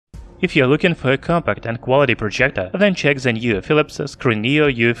If you're looking for a compact and quality projector, then check the new Philips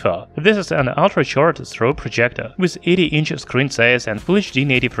Screeneo U4. This is an ultra-short throw projector with 80-inch screen size and Full HD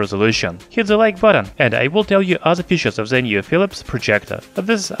native resolution. Hit the like button, and I will tell you other features of the new Philips projector.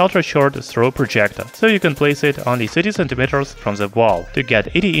 This is ultra-short throw projector, so you can place it only 30 cm from the wall to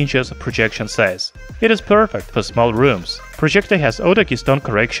get 80 inches projection size. It is perfect for small rooms. Projector has auto keystone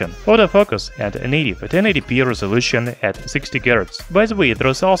correction, autofocus, and a native 1080p resolution at 60 Hz. By the way, there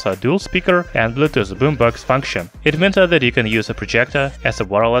is also a dual speaker and Bluetooth BoomBox function. It means that you can use a projector as a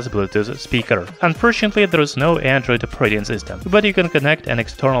wireless Bluetooth speaker. Unfortunately, there is no Android operating system, but you can connect an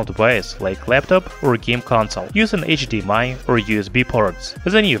external device like laptop or game console using HDMI or USB ports.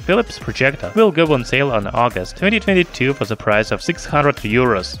 The new Philips projector will go on sale on August 2022 for the price of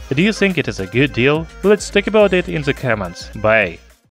 €600. Do you think it is a good deal? Let's talk about it in the comments. Bye!